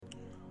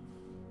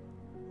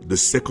The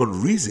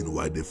second reason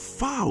why the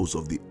fowls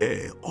of the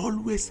air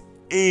always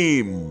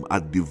aim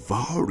at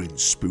devouring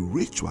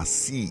spiritual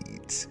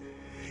seeds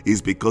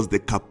is because the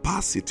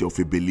capacity of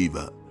a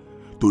believer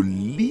to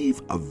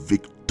live a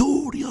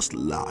victorious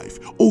life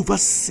over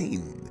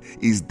sin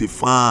is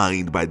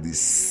defined by the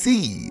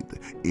seed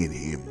in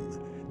him,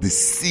 the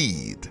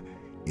seed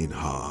in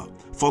her.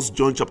 1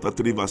 John chapter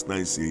 3 verse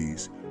 9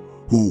 says,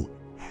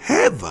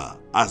 whoever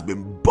has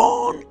been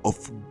born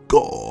of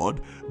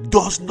God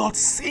does not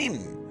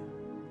sin,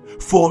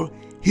 for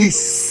his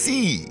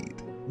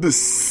seed, the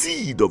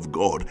seed of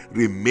God,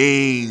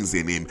 remains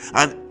in him,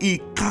 and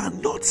he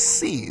cannot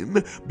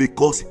sin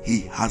because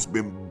he has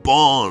been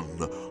born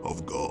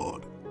of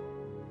God.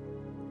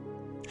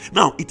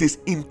 Now, it is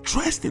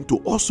interesting to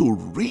also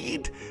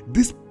read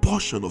this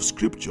portion of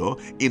scripture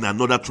in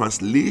another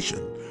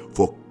translation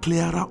for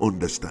clearer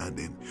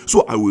understanding.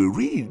 So I will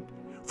read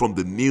from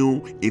the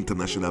New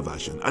International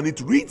Version, and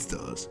it reads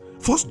thus: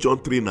 1 John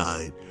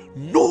 3:9,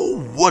 no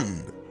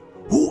one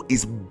who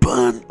is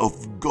born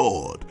of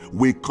God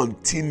will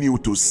continue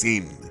to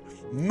sin.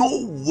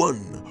 No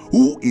one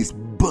who is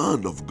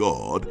born of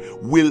God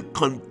will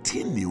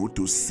continue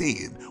to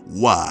sin.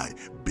 Why?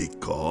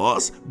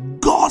 Because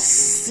God's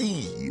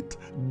seed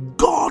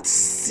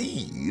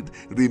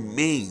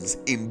remains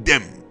in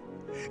them.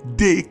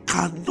 They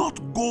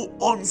cannot go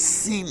on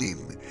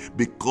sinning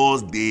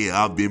because they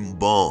have been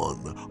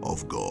born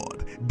of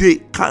God. They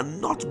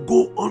cannot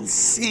go on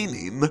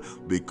sinning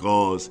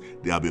because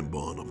they have been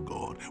born of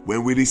God.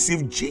 When we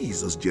receive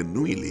Jesus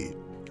genuinely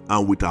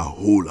and with our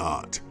whole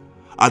heart,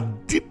 a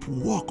deep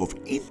work of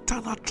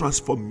internal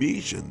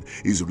transformation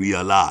is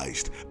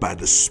realized by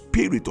the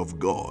Spirit of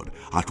God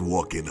at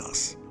work in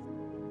us.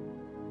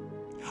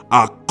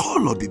 Our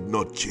color did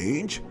not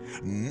change,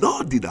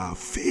 nor did our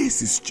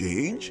faces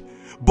change,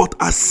 but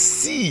a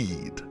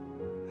seed,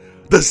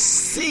 the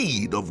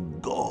seed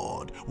of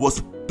God,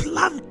 was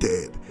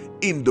planted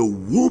in the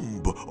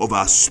womb of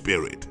our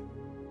spirit.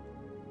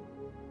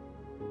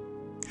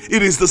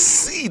 It is the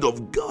seed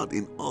of God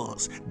in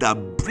us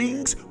that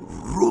brings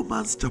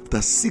Romans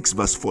chapter 6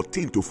 verse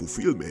 14 to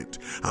fulfillment.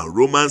 And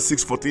Romans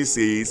 6:14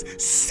 says,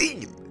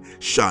 sin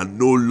shall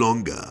no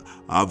longer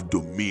have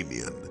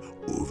dominion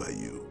over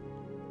you.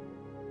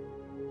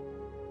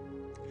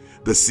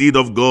 The seed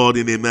of God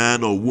in a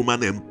man or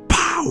woman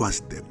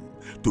empowers them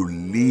to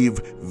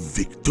live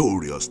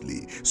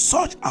victoriously.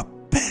 Such a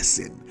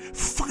person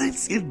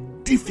finds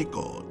it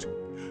difficult,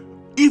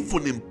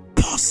 even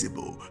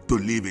impossible, to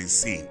live in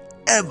sin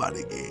ever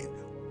again,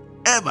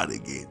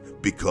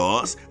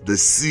 because the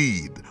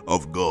seed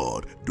of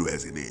God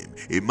dwells in him.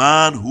 A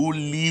man who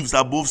lives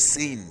above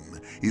sin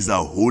is a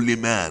holy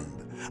man,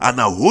 and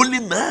a holy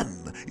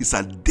man is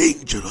a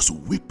dangerous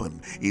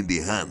weapon in the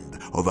hand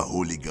of a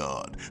holy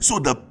God. So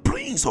the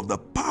prince of the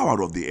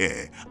power of the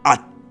air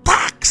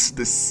attacks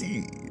the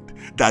seed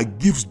that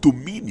gives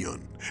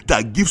dominion,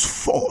 that gives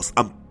force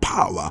and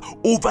power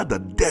over the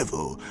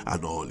devil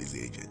and all his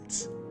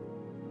agents.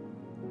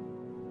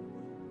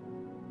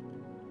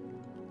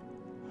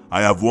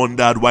 I have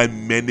wondered why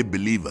many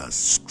believers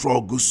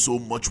struggle so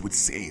much with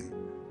sin.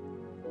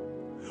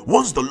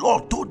 Once the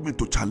Lord told me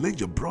to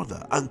challenge a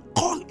brother and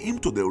call him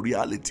to the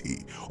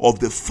reality of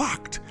the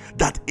fact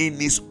that in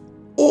his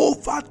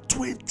over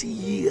 20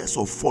 years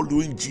of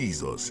following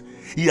Jesus,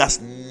 he has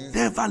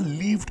never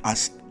lived a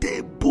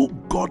stable,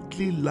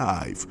 godly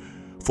life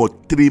for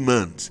 3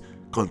 months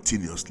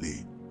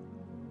continuously.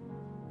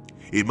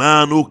 A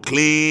man who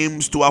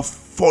claims to have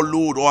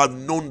followed or have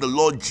known the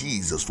Lord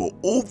Jesus for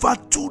over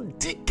 2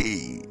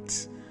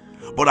 decades,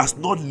 but has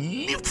not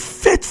lived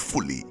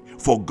faithfully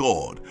for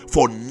God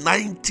for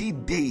 90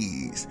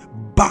 days,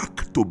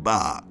 back to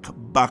back.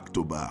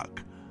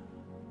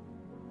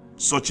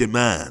 Such a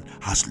man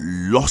has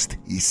lost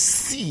his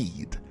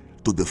seed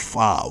to the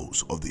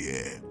fowls of the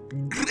air.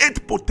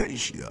 Great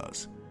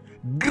potentials,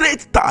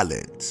 great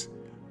talents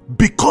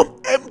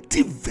become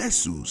empty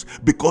vessels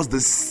because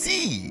the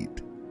seed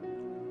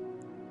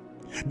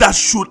that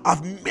should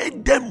have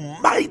made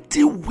them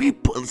mighty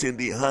weapons in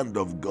the hand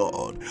of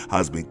God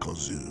has been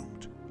consumed.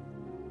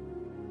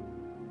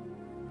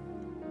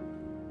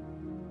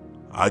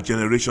 Our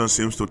generation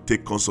seems to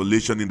take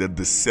consolation in the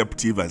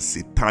deceptive and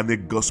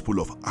satanic gospel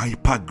of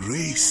hyper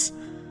grace.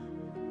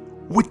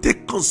 We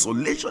take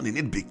consolation in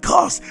it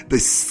because the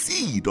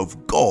seed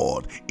of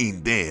God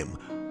in them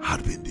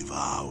had been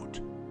devoured.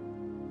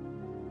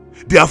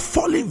 They are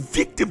falling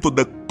victim to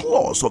the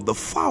claws of the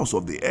fowls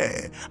of the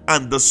air,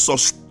 and the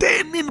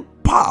sustaining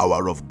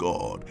power of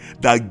God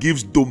that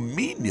gives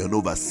dominion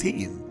over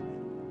sin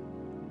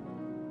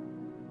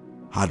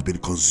had been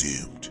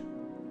consumed.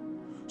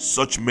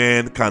 Such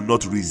men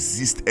cannot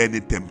resist any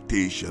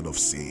temptation of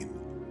sin.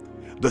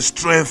 The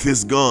strength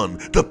is gone,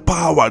 the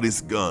power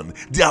is gone,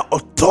 their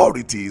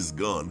authority is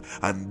gone,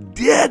 and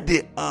there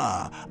they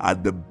are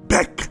at the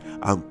beck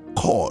and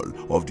call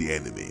of the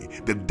enemy.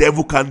 The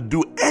devil can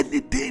do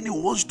anything he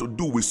wants to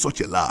do with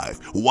such a life.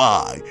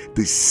 Why?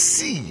 The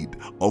seed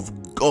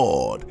of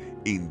God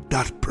in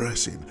that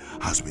person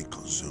has been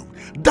consumed.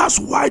 That's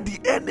why the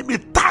enemy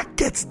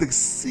targets the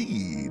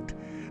seed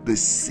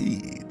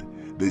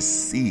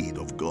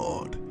of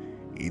God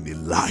in the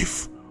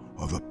life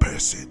of a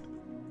person.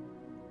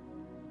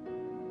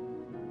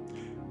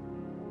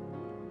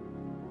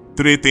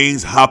 3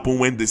 things happen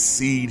when the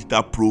seed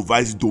that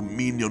provides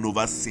dominion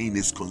over sin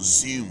is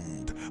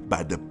consumed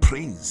by the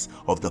prince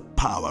of the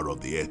power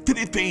of the air.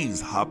 3 things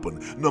happen.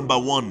 Number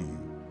 1,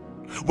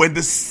 when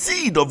the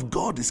seed of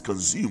God is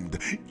consumed,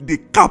 the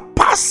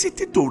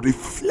capacity to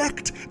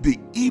reflect the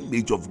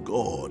image of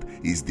God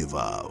is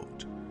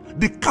devoured.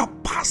 The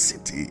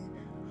capacity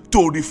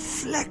to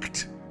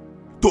reflect,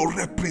 to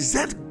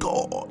represent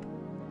God,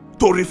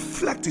 to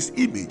reflect His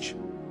image,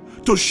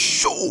 to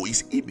show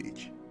His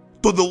image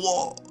to the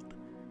world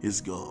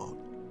is gone.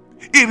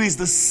 It is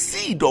the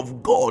seed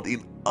of God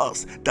in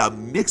us that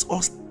makes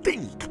us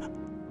think,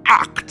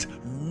 act,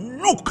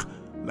 look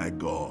like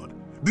God.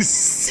 The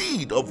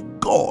seed of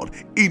God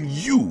in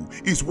you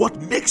is what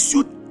makes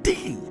you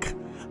think,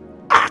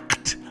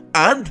 act,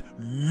 and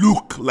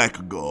look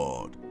like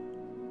God.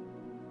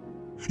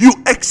 You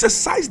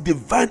exercise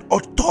divine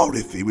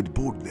authority with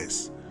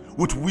boldness,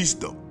 with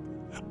wisdom,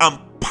 and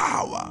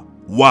power.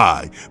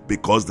 Why?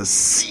 Because the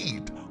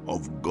seed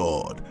of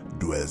God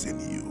dwells in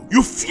you.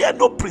 You fear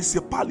no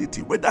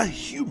principality, whether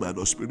human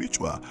or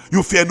spiritual.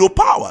 You fear no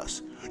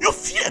powers. You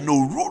fear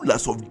no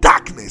rulers of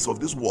darkness of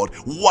this world.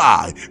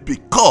 Why?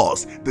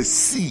 Because the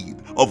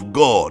seed of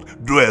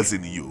God dwells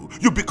in you.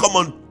 You become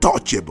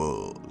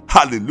untouchable.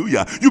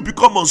 Hallelujah. You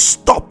become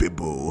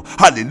unstoppable.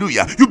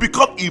 Hallelujah. You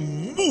become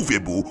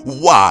immovable.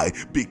 Why?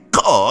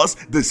 Because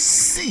the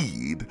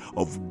seed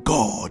of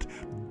God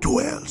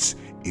dwells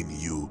in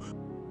you.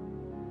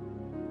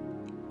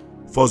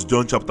 1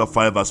 John chapter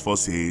 5 verse 4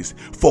 says,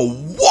 for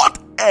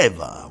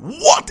whatever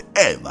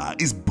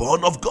is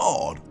born of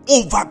God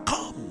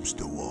overcomes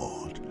the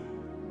world.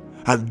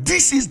 And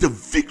this is the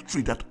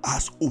victory that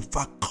has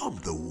overcome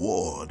the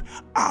world,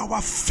 our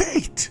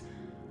faith.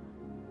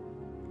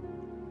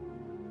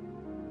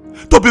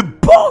 To be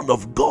born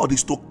of God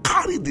is to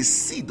carry the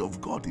seed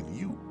of God in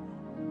you.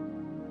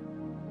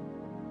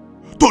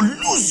 To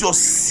lose your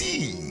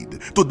seed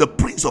to the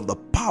prince of the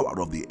power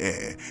of the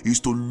air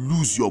is to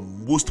lose your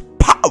most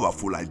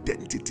powerful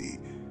identity.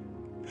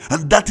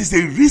 And that is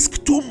a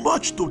risk too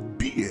much to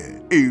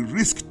bear, a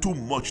risk too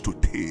much to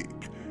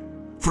take.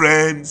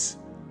 Friends,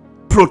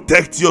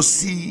 protect your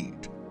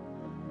seed.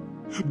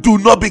 Do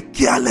not be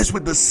careless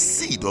with the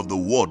seed of the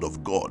word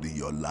of God in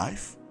your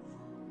life.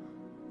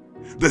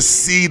 The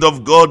seed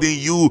of God in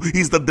you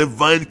is the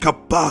divine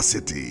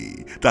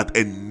capacity that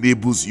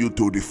enables you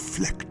to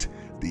reflect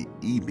the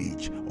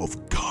image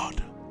of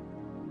God.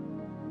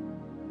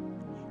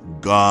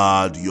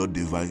 Guard your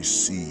divine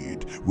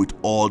seed with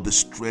all the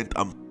strength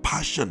and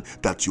passion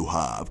that you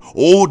have.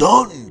 Hold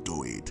on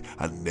to it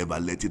and never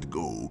let it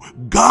go.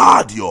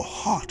 Guard your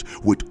heart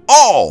with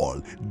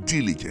all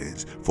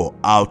diligence, for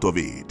out of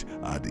it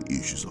are the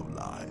issues of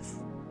life.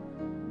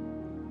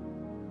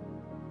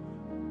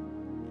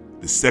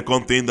 The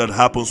second thing that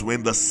happens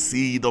when the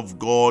seed of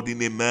God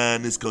in a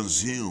man is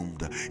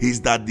consumed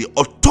is that the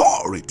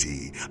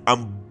authority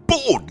and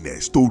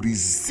boldness to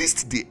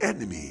resist the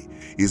enemy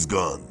is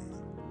gone.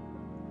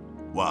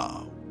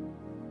 Wow.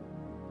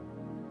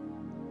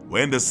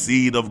 When the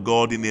seed of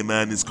God in a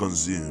man is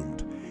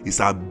consumed, his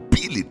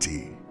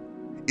ability,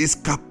 his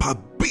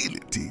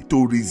capability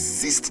to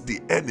resist the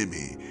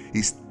enemy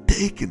is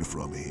taken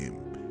from him.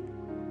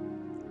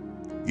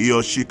 He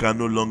or she can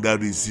no longer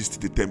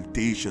resist the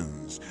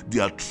temptations,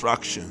 the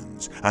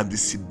attractions, and the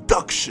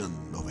seduction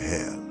of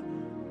hell.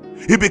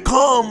 He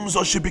becomes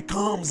or she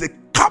becomes a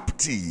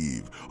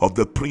captive of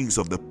the prince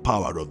of the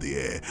power of the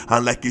air,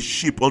 and like a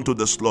sheep unto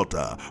the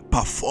slaughter,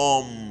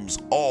 performs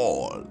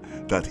all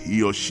that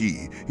he or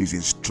she is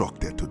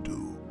instructed to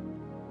do.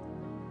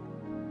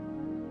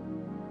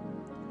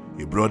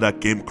 A brother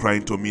came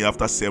crying to me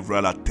after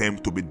several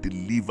attempts to be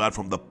delivered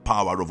from the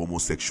power of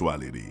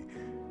homosexuality.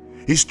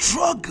 He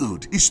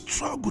struggled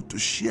to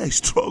share his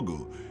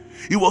struggle.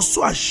 He was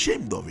so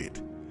ashamed of it,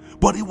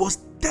 but he was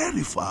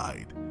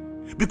terrified.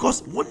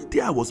 Because one day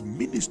I was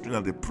ministering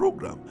at the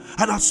program,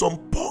 and at some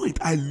point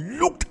I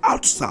looked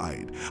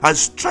outside and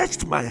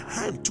stretched my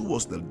hand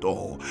towards the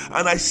door,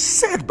 and I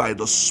said by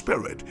the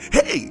Spirit,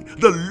 hey,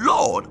 the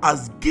Lord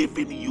has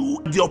given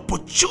you the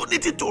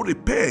opportunity to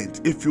repent.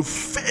 If you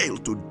fail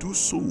to do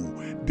so,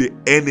 the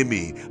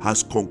enemy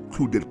has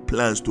concluded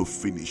plans to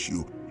finish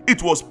you.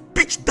 It was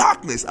pitch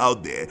darkness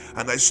out there,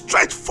 and I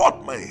stretched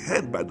forth my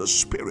hand by the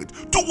Spirit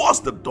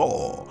towards the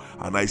door,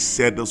 and I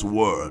said those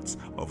words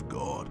of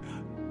God.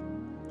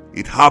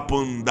 It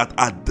happened that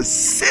at the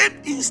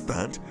same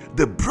instant,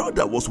 the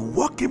brother was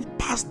walking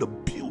past the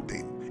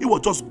building. He was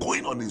just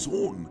going on his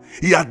own.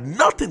 He had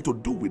nothing to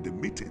do with the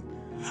meeting.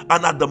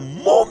 And at the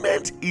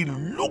moment he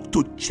looked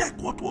to check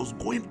what was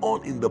going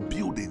on in the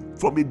building,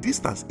 from a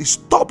distance, he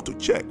stopped to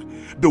check.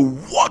 The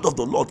word of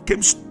the Lord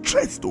came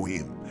straight to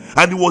him,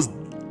 and he was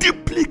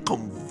deeply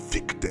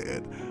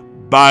convicted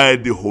by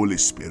the Holy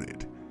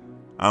Spirit.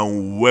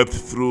 and wept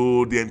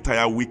through the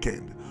entire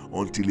weekend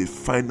until he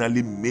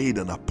finally made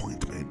an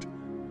appointment.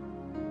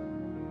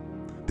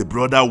 The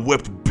brother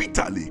wept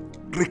bitterly,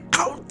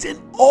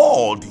 recounting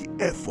all the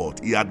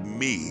effort he had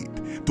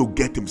made to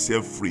get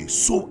himself free.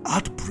 So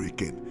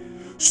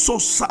heartbreaking, so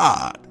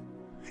sad.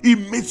 He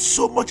made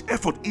so much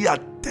effort. He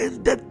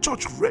attended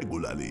church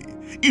regularly.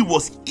 He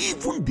was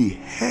even the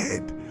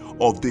head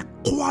of the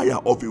choir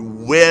of a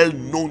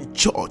well-known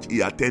church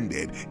he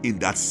attended in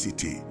that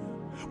city.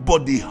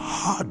 But the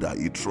harder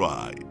he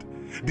tried,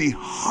 the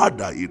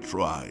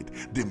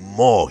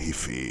more he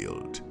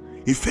failed.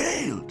 He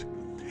failed.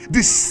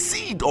 The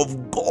seed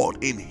of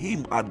God in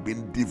him had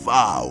been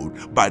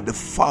devoured by the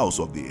fowls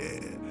of the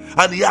air,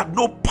 and he had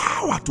no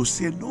power to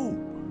say no.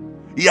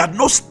 He had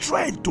no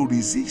strength to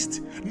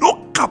resist,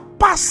 no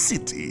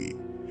capacity,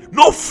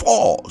 no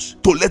force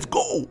to let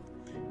go.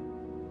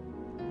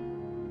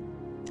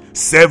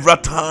 Several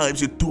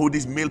times he told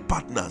his male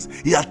partners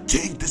he had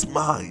changed his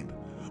mind,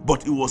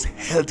 but he was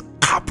held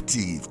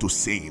captive to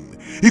sin.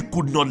 He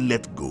could not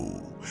let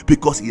go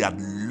because he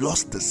had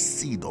lost the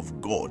seed of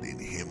God in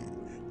him.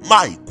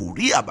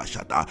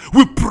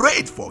 We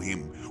prayed for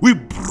him. We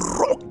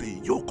broke the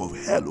yoke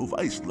of hell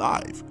over his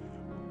life.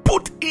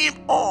 Put him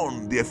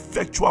on the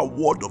effectual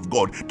word of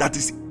God that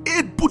is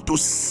able to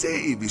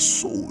save his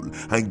soul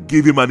and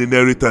give him an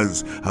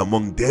inheritance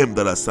among them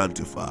that are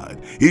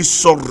sanctified. He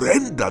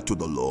surrendered to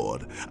the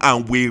Lord,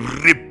 and we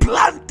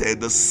replanted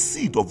the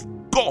seed of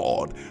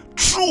God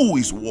through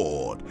his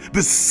word.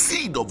 The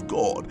seed of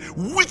God,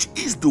 which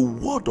is the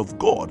word of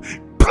God,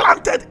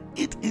 planted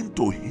it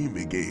into him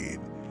again.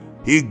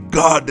 He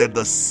guarded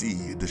the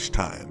seed this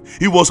time.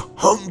 He was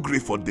hungry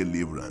for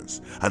deliverance,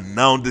 and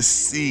now the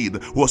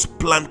seed was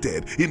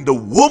planted in the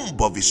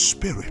womb of his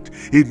spirit.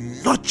 He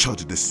nurtured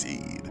the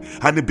seed,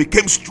 and it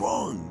became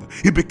strong.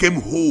 He became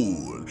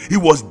whole. He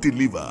was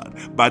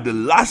delivered. By the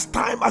last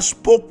time I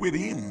spoke with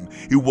him,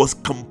 he was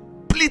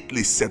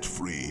completely set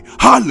free.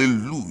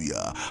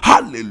 Hallelujah.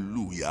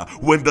 Hallelujah.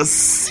 When the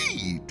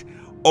seed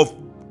of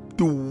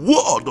the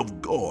word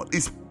of God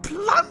is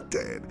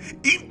planted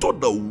into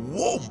the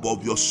womb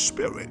of your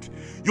spirit,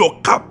 your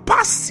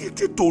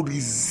capacity to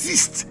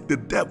resist the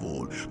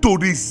devil, to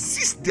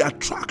resist the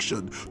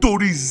attraction, to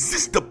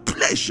resist the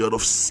pleasure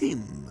of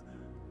sin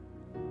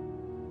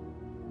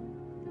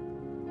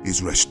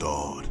is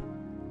restored.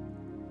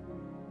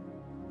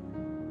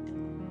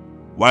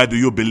 Why do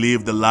you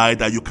believe the lie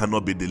that you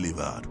cannot be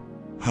delivered?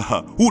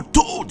 Who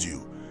told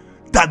you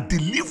that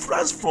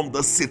deliverance from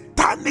the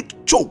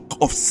satanic choke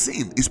of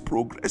sin is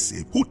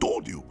progressive? Who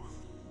told you?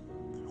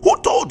 Who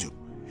told you?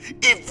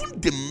 Even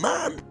the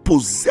man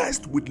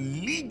possessed with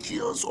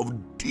legions of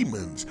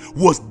demons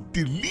was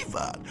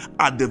delivered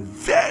at the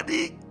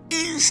very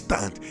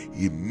instant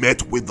he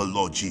met with the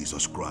Lord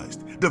Jesus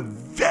Christ. The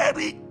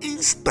very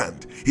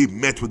instant he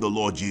met with the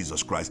Lord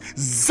Jesus Christ.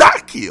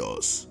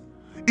 Zacchaeus,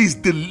 his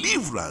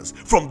deliverance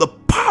from the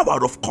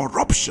power of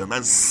corruption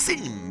and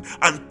sin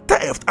and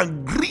theft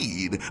and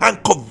greed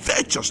and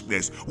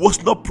covetousness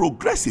was not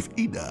progressive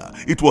either.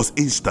 It was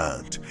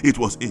instant. It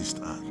was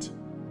instant.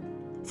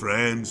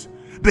 Friends,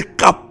 the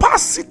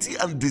capacity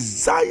and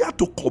desire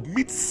to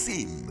commit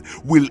sin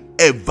will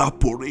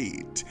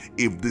evaporate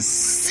if the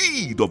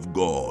seed of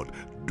God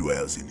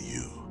dwells in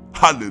you.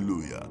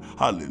 Hallelujah,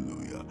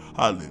 hallelujah,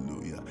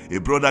 hallelujah. A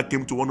brother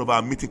came to one of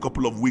our meetings a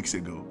couple of weeks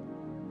ago,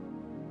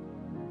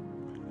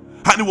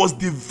 and he was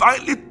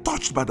divinely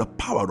touched by the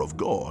power of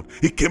God.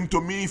 He came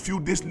to me a few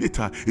days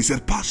later. He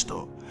said,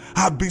 Pastor,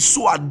 I've been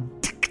so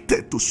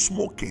addicted to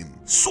smoking.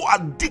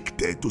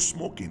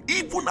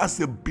 Even as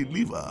a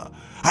believer,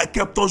 I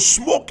kept on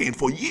smoking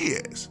for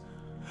years.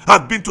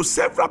 I've been to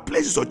several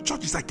places or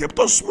churches. I kept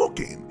on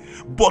smoking.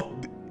 But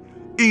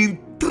in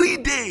 3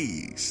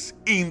 days,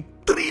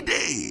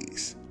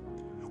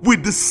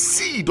 with the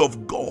seed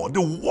of God,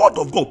 the word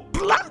of God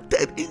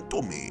planted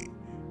into me,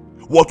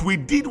 what we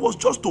did was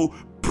just to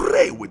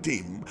pray with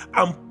him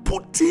and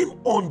put him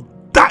on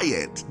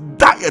diet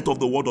of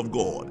the word of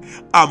God.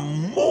 A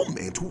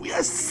moment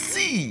where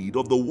seed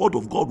of the word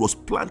of God was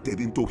planted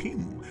into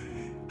him.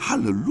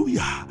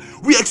 Hallelujah.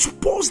 We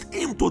exposed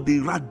him to the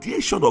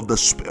radiation of the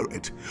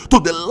Spirit, to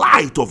the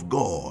light of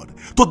God,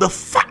 to the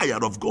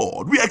fire of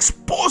God. We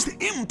exposed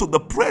him to the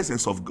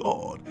presence of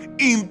God.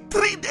 In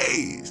 3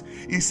 days,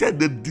 he said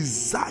the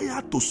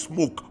desire to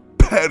smoke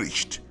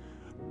perished,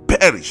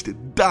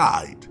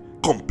 died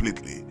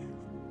completely.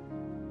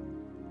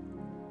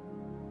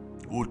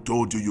 Who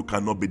told you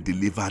cannot be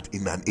delivered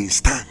in an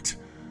instant?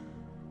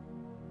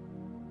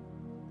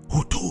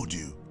 Who told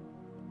you?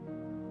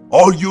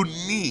 All you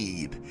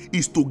need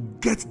is to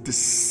get the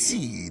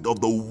seed of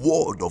the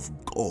word of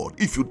God.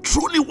 If you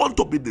truly want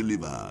to be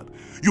delivered,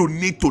 you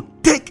need to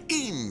take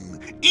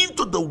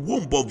into the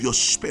womb of your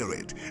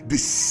spirit the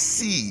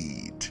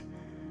seed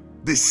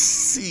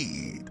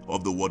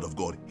of the word of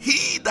God.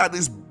 He that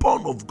is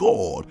born of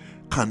God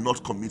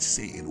cannot commit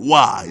sin.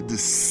 Why? The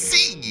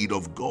seed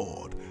of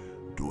God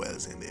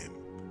dwells in him.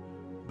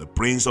 The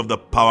prince of the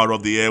power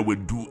of the air will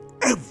do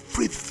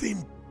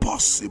everything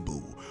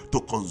possible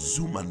to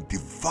consume and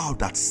devour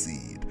that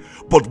seed.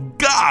 But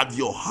guard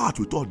your heart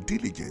with all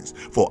diligence,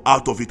 for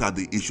out of it are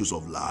the issues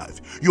of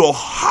life. Your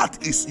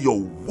heart is your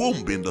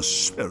womb in the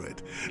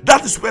spirit.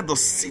 That is where the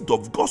seed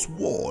of God's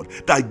word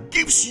that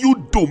gives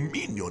you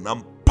dominion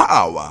and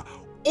power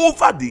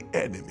over the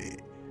enemy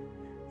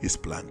is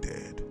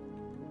planted.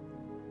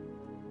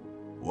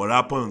 What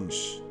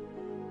happens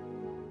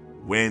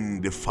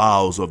when the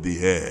fowls of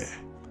the air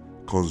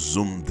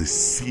consume the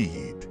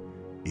seed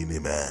in a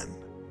man?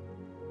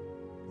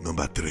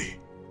 Number 3,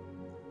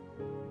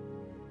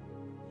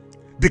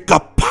 the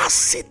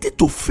capacity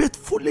to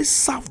faithfully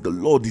serve the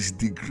Lord is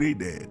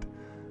degraded.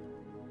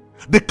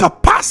 The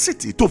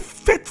capacity to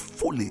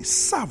faithfully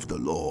serve the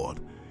Lord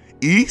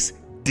is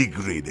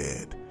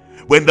degraded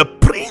when the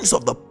prince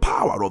of the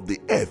power of the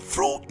air,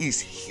 through his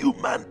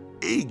human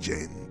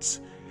agents,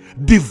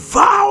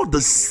 devour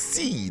the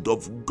seed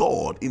of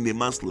God in a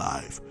man's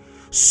life.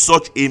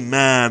 Such a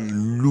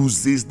man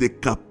loses the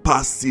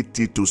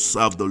capacity to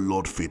serve the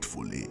Lord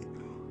faithfully.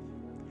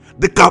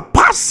 The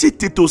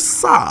capacity to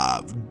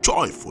serve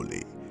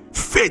joyfully,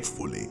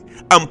 faithfully,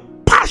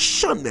 and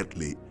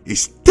passionately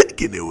is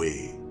taken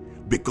away,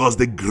 because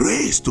the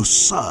grace to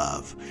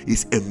serve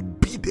is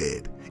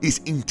embedded,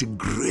 is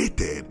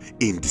integrated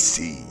in the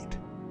seed,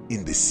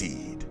 in the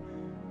seed,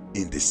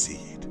 in the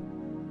seed.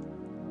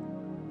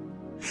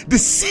 The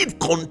seed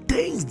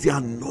contains the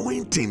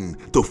anointing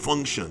to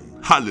function.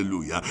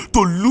 Hallelujah.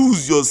 To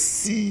lose your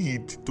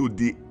seed to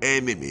the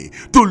enemy,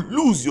 to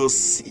lose your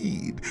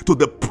seed to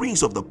the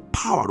prince of the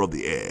power of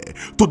the air,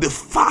 to the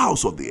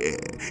fowls of the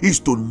air, is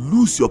to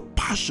lose your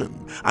passion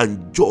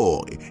and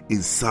joy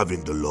in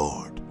serving the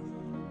Lord.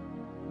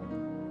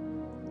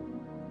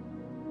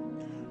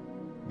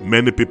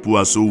 Many people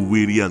are so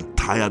weary and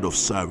tired of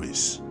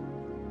service.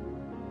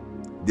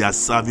 Their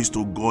service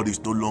to God is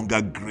no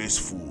longer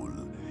graceful.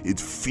 It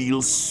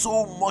feels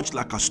so much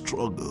like a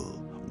struggle.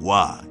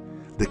 Why?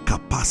 The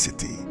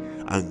capacity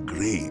and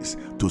grace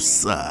to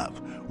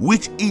serve,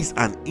 which is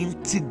an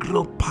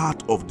integral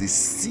part of the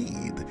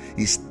seed,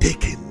 is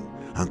taken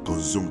and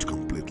consumed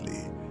completely.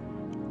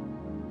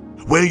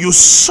 When you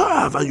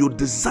serve and you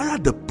desire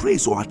the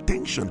praise or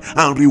attention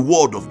and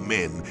reward of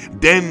men,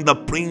 then the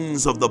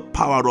prince of the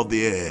power of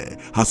the air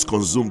has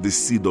consumed the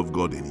seed of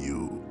God in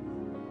you.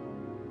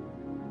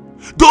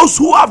 Those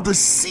who have the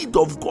seed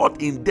of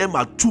God in them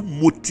are too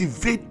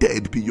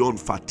motivated beyond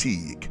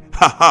fatigue.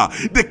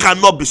 They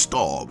cannot be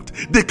stopped.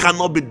 They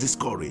cannot be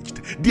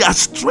discouraged. They are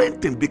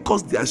strengthened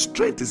because their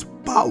strength is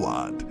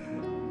powered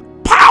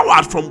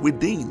from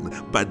within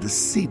by the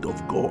seed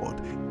of God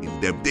in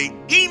them, the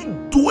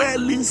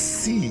indwelling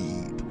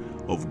seed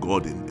of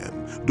God in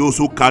them. Those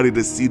who carry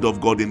the seed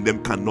of God in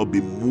them cannot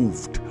be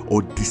moved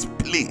or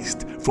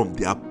displaced from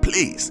their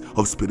place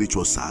of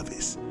spiritual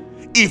service.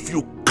 If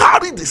you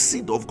carry the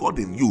seed of God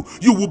in you,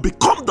 you will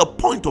become the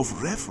point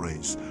of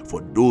reference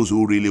for those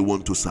who really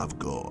want to serve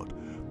God.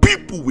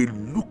 People will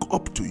look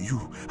up to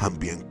you and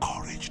be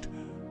encouraged.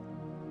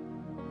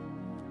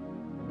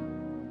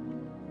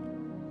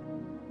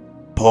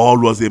 Paul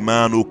was a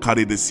man who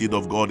carried the seed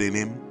of God in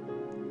him.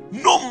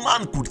 No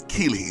man could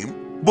kill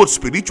him, both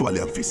spiritually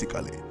and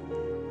physically.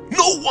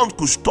 No one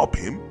could stop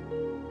him.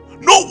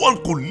 No one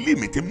could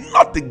limit him,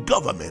 not the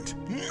government,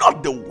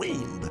 not the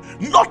wind,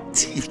 not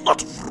thieves,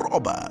 not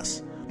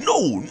robbers.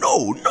 No.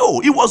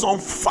 He was on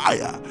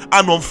fire,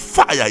 and on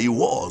fire he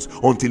was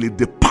until he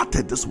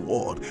departed this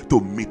world to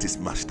meet his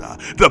master.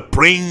 The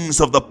prince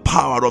of the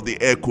power of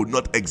the air could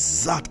not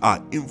exert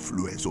our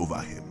influence over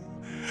him.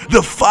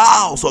 The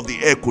fowls of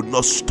the air could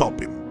not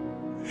stop him.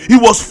 He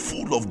was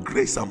full of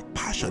grace and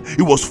passion.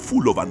 He was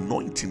full of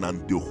anointing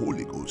and the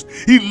Holy Ghost.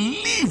 He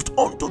lived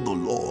unto the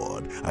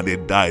Lord and he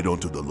died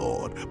unto the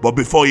Lord. But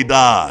before he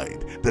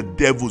died, the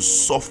devil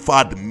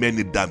suffered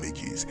many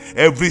damages.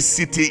 Every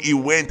city he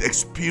went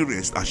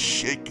experienced a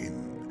shaking.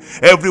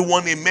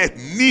 Everyone he met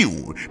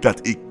knew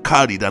that he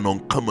carried an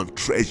uncommon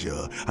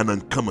treasure, an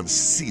uncommon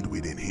seed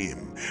within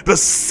him. The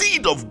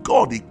seed of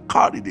God he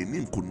carried in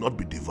him could not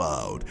be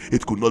devoured.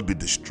 It could not be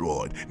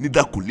destroyed.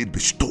 Neither could it be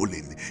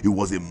stolen. He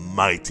was a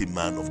mighty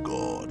man of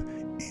God,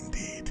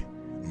 indeed.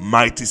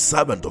 Mighty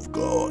servant of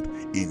God,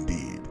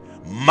 indeed.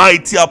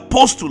 Mighty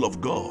apostle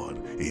of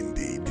God,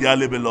 indeed.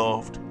 Dearly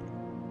beloved,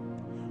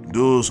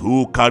 those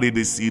who carry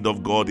the seed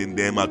of God in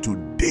them are too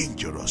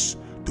dangerous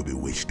to be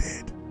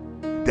wasted.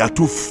 They are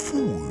too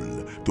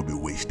full to be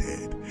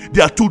wasted.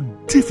 They are too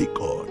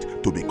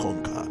difficult to be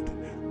conquered.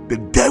 The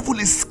devil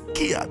is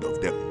scared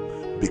of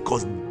them,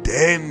 because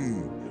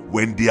then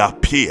when they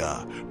appear,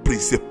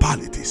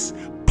 principalities,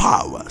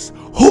 powers,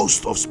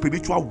 hosts of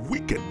spiritual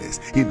wickedness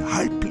in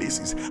high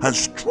places and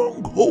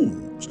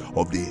strongholds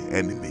of the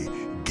enemy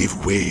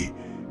give way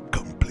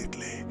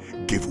completely.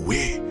 Give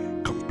way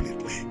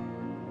completely.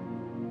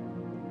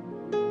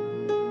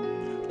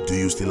 Do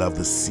you still have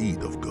the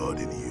seed of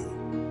God in you?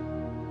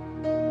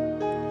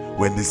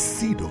 When the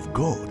seed of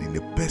God in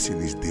a person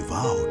is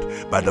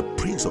devoured by the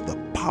prince of the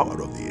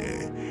power of the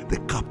air, the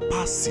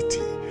capacity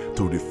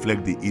to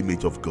reflect the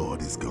image of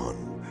God is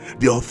gone.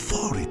 the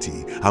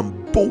authority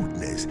and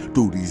boldness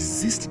to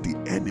resist the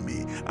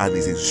enemy and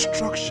his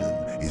instruction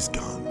is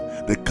gone.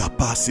 The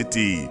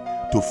capacity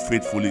to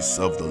faithfully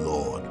serve the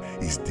Lord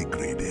is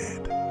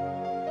degraded.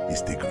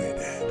 Is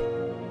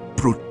degraded.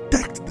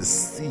 Protect the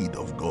seed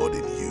of God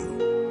in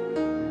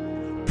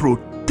you.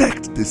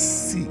 Protect the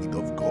seed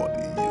of God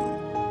in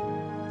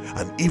you.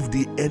 And if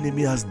the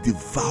enemy has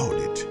devoured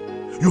it,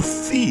 you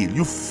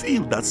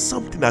feel that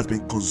something has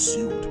been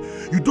consumed.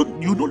 You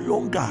no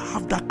longer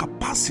have that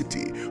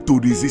capacity to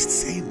resist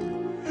sin.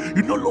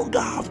 You no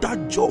longer have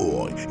that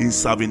joy in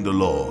serving the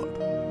Lord.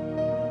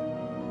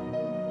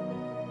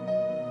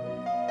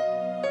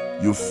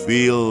 You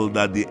feel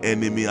that the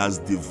enemy has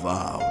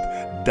devoured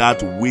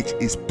that which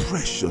is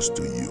precious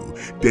to you,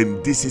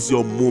 then this is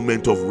your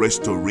moment of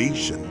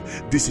restoration.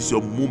 This is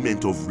your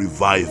moment of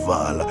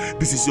revival.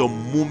 This is your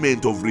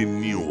moment of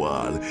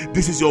renewal.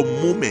 This is your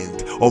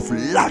moment of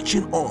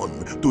latching on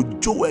to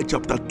Joel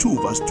chapter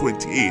 2 verse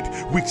 28,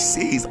 which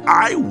says,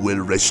 I will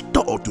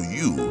restore to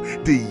you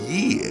the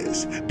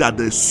years that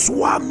the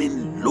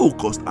swarming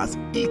locust has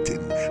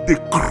eaten, the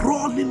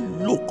crawling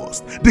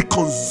locust, the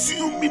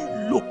consuming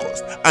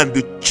locust, and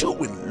the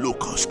chewing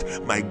locust,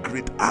 my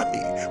great army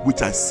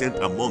which I sent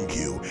among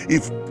you.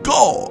 If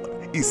God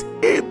is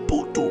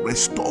able to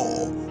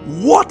restore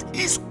what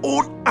his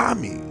own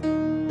army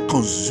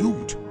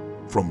consumed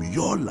from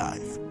your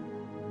life,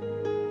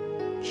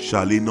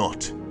 shall he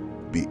not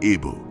be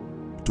able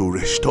to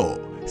restore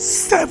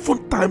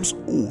 7 times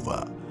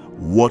over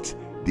what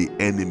the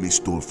enemy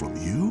stole from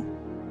you?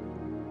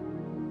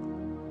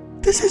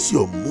 This is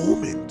your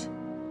moment.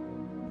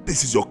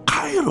 This is your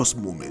Kairos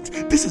moment.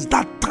 This is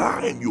that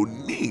time you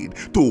need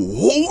to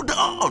hold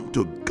on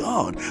to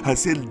God and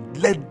say,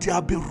 let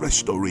there be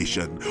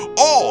restoration.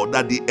 All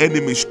that the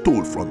enemy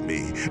stole from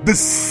me, the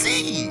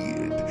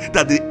seed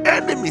that the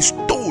enemy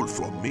stole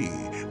from me,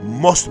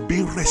 must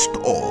be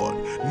restored.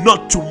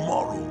 Not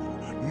tomorrow,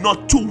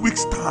 not 2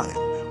 weeks' time,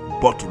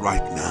 but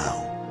right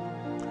now.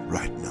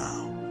 Right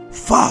now.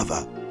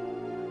 Father,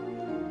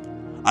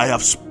 I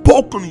have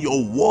spoken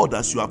your word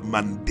as you have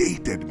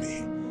mandated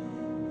me.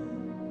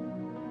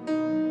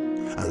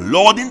 And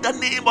Lord, in the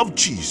name of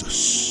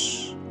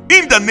Jesus,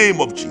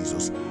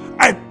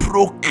 I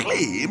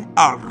proclaim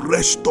a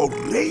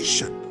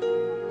restoration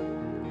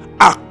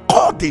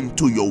according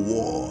to your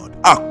word.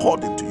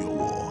 According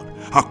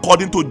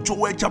to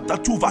Joel chapter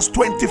 2 verse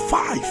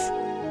 25.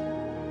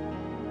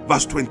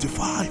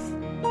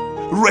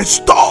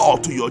 Restore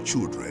to your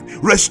children,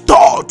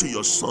 restore to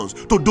your sons,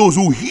 to those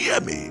who hear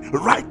me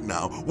right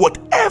now.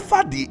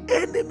 Whatever the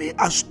enemy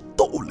has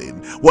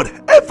stolen,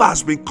 whatever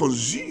has been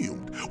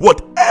consumed,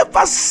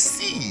 whatever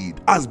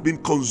seed has been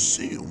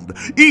consumed,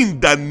 in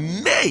the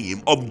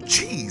name of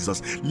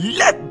Jesus,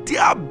 let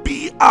there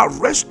be a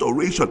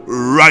restoration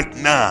right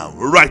now.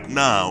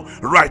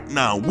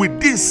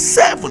 Within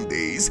 7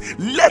 days,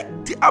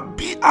 let there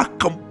be a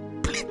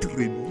complete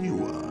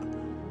renewal,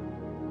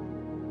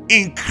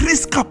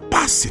 increased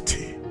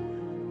capacity,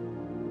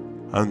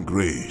 and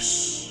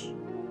grace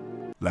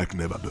like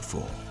never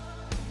before.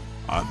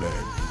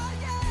 Amen.